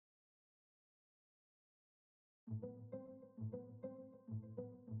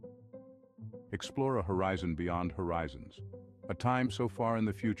explore a horizon beyond horizons, a time so far in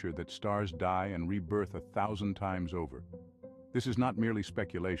the future that stars die and rebirth 1,000 times over. This is not merely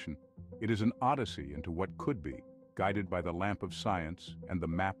speculation, it is an odyssey into what could be, guided by the lamp of science and the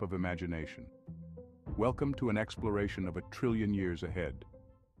map of imagination. Welcome to an exploration of 1,000,000,000,000 years ahead.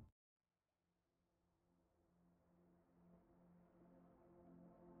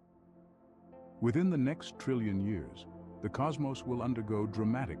 Within the next 1,000,000,000,000 years, the cosmos will undergo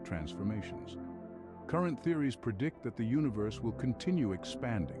dramatic transformations. Current theories predict that the universe will continue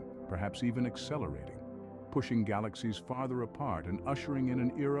expanding, perhaps even accelerating, pushing galaxies farther apart and ushering in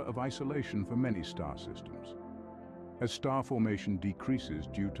an era of isolation for many star systems. As star formation decreases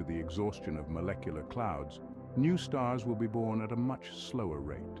due to the exhaustion of molecular clouds, new stars will be born at a much slower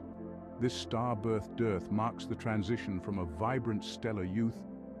rate. This star-birthed dearth marks the transition from a vibrant stellar youth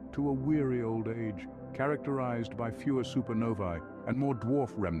to a weary old age, characterized by fewer supernovae and more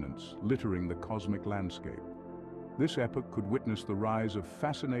dwarf remnants littering the cosmic landscape. This epoch could witness the rise of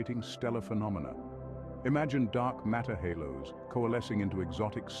fascinating stellar phenomena. Imagine dark matter halos coalescing into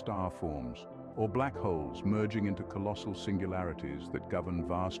exotic star forms, or black holes merging into colossal singularities that govern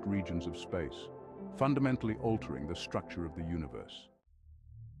vast regions of space, fundamentally altering the structure of the universe.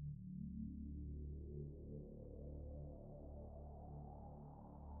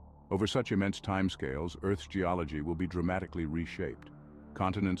 Over such immense timescales, Earth's geology will be dramatically reshaped.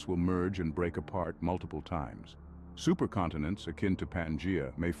 Continents will merge and break apart multiple times. Supercontinents akin to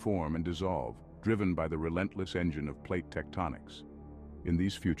Pangaea may form and dissolve, driven by the relentless engine of plate tectonics. In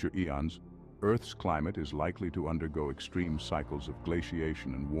these future eons, Earth's climate is likely to undergo extreme cycles of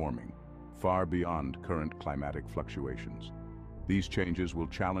glaciation and warming, far beyond current climatic fluctuations. These changes will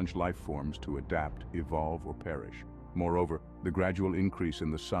challenge life forms to adapt, evolve, or perish. Moreover, the gradual increase in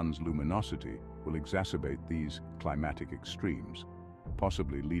the sun's luminosity will exacerbate these climatic extremes,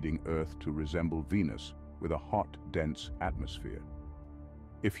 possibly leading Earth to resemble Venus with a hot, dense atmosphere.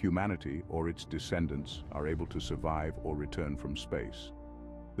 If humanity or its descendants are able to survive or return from space,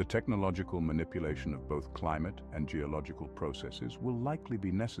 the technological manipulation of both climate and geological processes will likely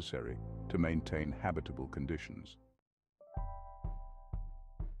be necessary to maintain habitable conditions.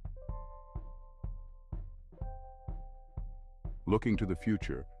 Looking to the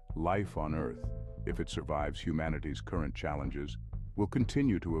future, life on Earth, if it survives humanity's current challenges, will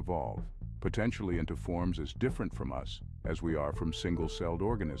continue to evolve, potentially into forms as different from us as we are from single-celled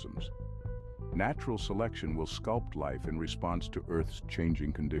organisms. Natural selection will sculpt life in response to Earth's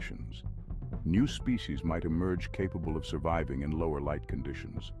changing conditions. New species might emerge capable of surviving in lower light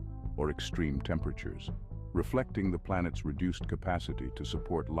conditions or extreme temperatures, reflecting the planet's reduced capacity to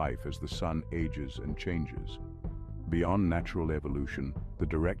support life as the sun ages and changes. Beyond natural evolution, the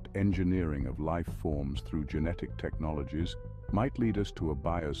direct engineering of life forms through genetic technologies might lead us to a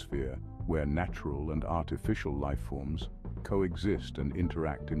biosphere where natural and artificial life forms coexist and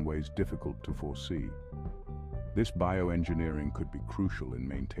interact in ways difficult to foresee. This bioengineering could be crucial in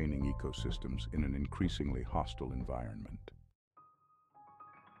maintaining ecosystems in an increasingly hostile environment.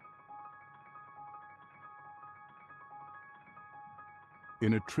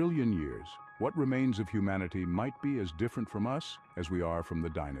 In 1,000,000,000,000 years, what remains of humanity might be as different from us as we are from the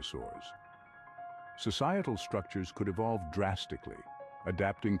dinosaurs. Societal structures could evolve drastically,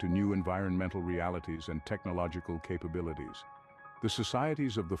 adapting to new environmental realities and technological capabilities. The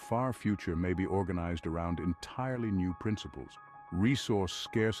societies of the far future may be organized around entirely new principles. Resource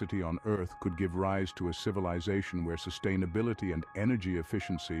scarcity on Earth could give rise to a civilization where sustainability and energy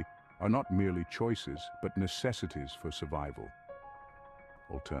efficiency are not merely choices, but necessities for survival.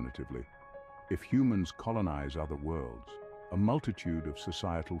 Alternatively, if humans colonize other worlds, a multitude of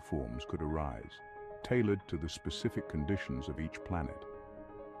societal forms could arise, tailored to the specific conditions of each planet.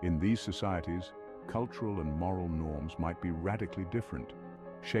 In these societies, cultural and moral norms might be radically different,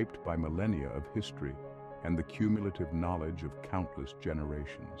 shaped by millennia of history and the cumulative knowledge of countless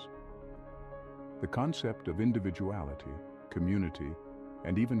generations. The concept of individuality, community,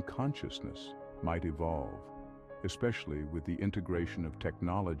 and even consciousness might evolve, especially with the integration of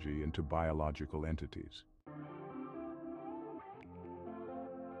technology into biological entities.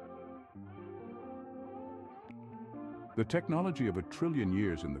 The technology of 1,000,000,000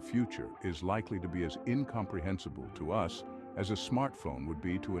 years in the future is likely to be as incomprehensible to us as a smartphone would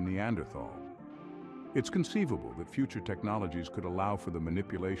be to a Neanderthal. It's conceivable that future technologies could allow for the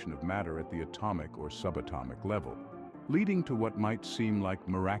manipulation of matter at the atomic or subatomic level, leading to what might seem like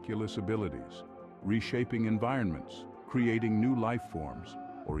miraculous abilities, reshaping environments, creating new life forms,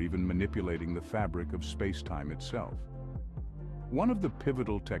 or even manipulating the fabric of space-time itself. One of the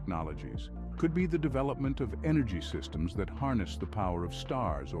pivotal technologies could be the development of energy systems that harness the power of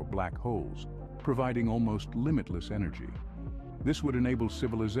stars or black holes, providing almost limitless energy. This would enable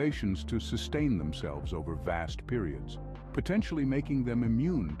civilizations to sustain themselves over vast periods, potentially making them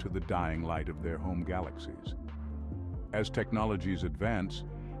immune to the dying light of their home galaxies. As technologies advance,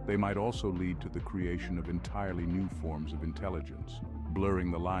 they might also lead to the creation of entirely new forms of intelligence,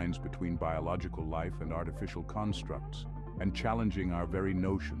 blurring the lines between biological life and artificial constructs, and challenging our very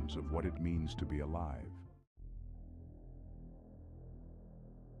notions of what it means to be alive.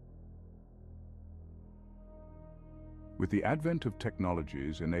 With the advent of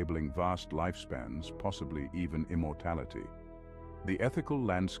technologies enabling vast lifespans, possibly even immortality, the ethical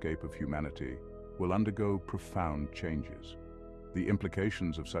landscape of humanity will undergo profound changes. The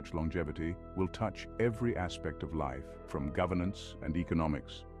implications of such longevity will touch every aspect of life, from governance and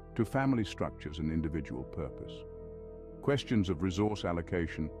economics to family structures and individual purpose. Questions of resource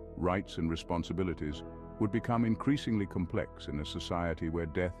allocation, rights and responsibilities would become increasingly complex in a society where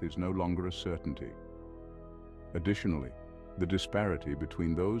death is no longer a certainty. Additionally, the disparity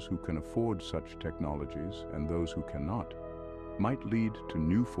between those who can afford such technologies and those who cannot might lead to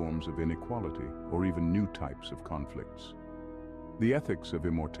new forms of inequality or even new types of conflicts. The ethics of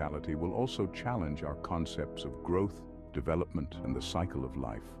immortality will also challenge our concepts of growth, development, and the cycle of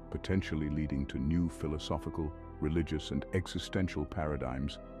life, potentially leading to new philosophical, religious, and existential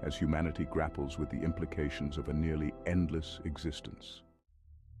paradigms as humanity grapples with the implications of a nearly endless existence.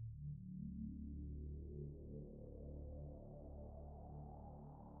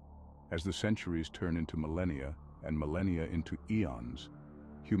 As the centuries turn into millennia and millennia into eons,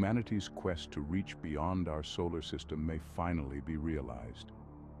 humanity's quest to reach beyond our solar system may finally be realized.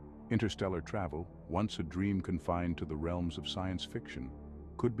 Interstellar travel, once a dream confined to the realms of science fiction,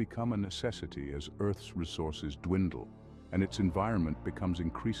 could become a necessity as Earth's resources dwindle and its environment becomes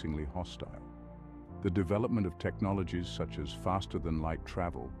increasingly hostile. The development of technologies such as faster-than-light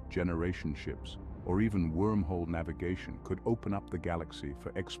travel, generation ships, or even wormhole navigation could open up the galaxy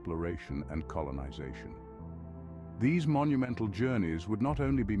for exploration and colonization. These monumental journeys would not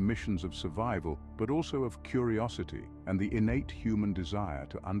only be missions of survival, but also of curiosity and the innate human desire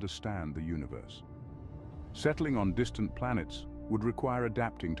to understand the universe. Settling on distant planets would require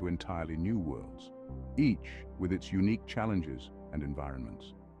adapting to entirely new worlds, each with its unique challenges and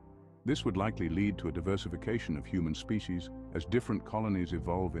environments. This would likely lead to a diversification of human species as different colonies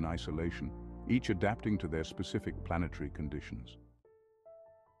evolve in isolation, each adapting to their specific planetary conditions.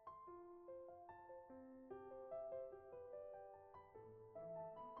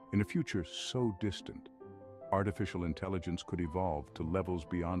 In a future so distant, artificial intelligence could evolve to levels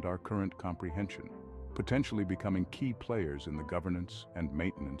beyond our current comprehension, potentially becoming key players in the governance and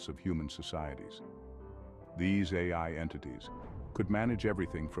maintenance of human societies. These AI entities could manage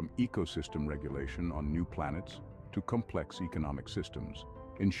everything from ecosystem regulation on new planets to complex economic systems,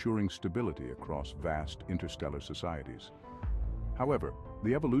 ensuring stability across vast interstellar societies. However,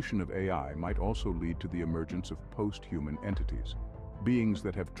 the evolution of AI might also lead to the emergence of post-human entities, beings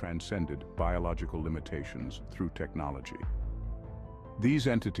that have transcended biological limitations through technology. These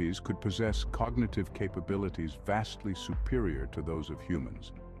entities could possess cognitive capabilities vastly superior to those of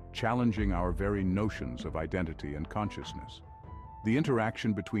humans, challenging our very notions of identity and consciousness. The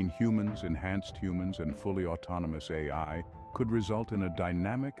interaction between humans, enhanced humans, and fully autonomous AI could result in a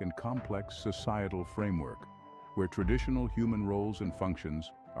dynamic and complex societal framework where traditional human roles and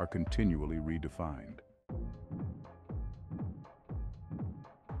functions are continually redefined.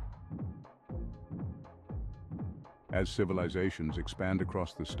 As civilizations expand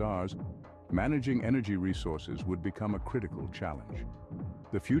across the stars, managing energy resources would become a critical challenge.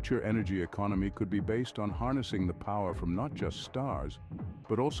 The future energy economy could be based on harnessing the power from not just stars,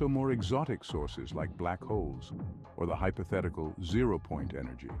 but also more exotic sources like black holes or the hypothetical zero-point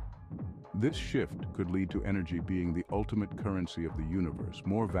energy. This shift could lead to energy being the ultimate currency of the universe,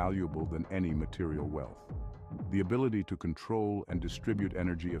 more valuable than any material wealth. The ability to control and distribute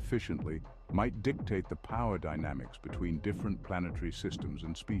energy efficiently might dictate the power dynamics between different planetary systems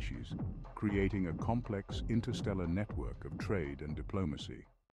and species, creating a complex interstellar network of trade and diplomacy.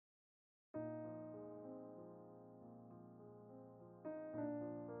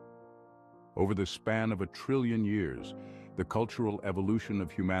 Over the span of 1 trillion years, the cultural evolution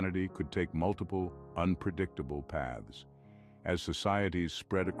of humanity could take multiple, unpredictable paths. As societies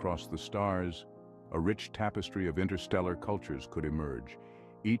spread across the stars, a rich tapestry of interstellar cultures could emerge,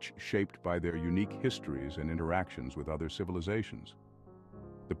 each shaped by their unique histories and interactions with other civilizations.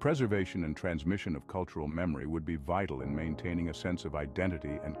 The preservation and transmission of cultural memory would be vital in maintaining a sense of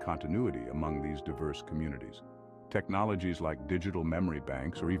identity and continuity among these diverse communities. Technologies like digital memory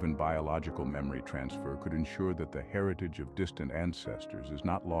banks or even biological memory transfer could ensure that the heritage of distant ancestors is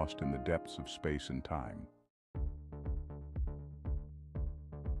not lost in the depths of space and time.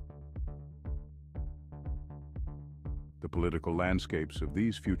 The political landscapes of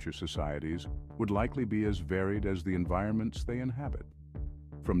these future societies would likely be as varied as the environments they inhabit.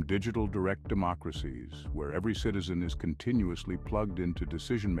 From digital direct democracies, where every citizen is continuously plugged into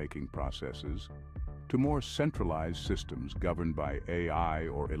decision-making processes, to more centralized systems governed by AI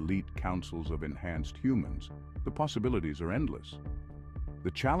or elite councils of enhanced humans, the possibilities are endless.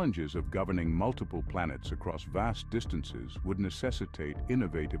 The challenges of governing multiple planets across vast distances would necessitate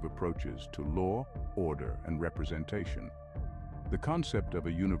innovative approaches to law, order, and representation. The concept of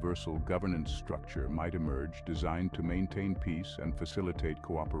a universal governance structure might emerge designed to maintain peace and facilitate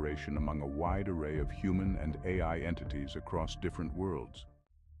cooperation among a wide array of human and AI entities across different worlds.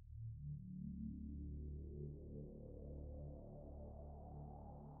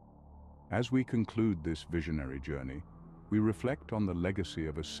 As we conclude this visionary journey, we reflect on the legacy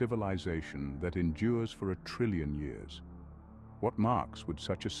of a civilization that endures for 1 trillion years. What marks would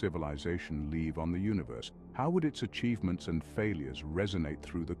such a civilization leave on the universe? How would its achievements and failures resonate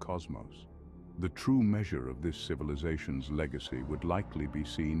through the cosmos? The true measure of this civilization's legacy would likely be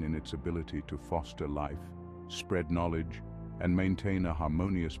seen in its ability to foster life, spread knowledge, and maintain a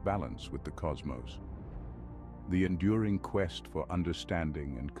harmonious balance with the cosmos. The enduring quest for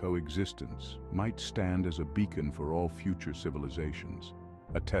understanding and coexistence might stand as a beacon for all future civilizations,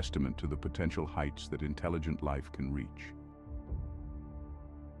 a testament to the potential heights that intelligent life can reach.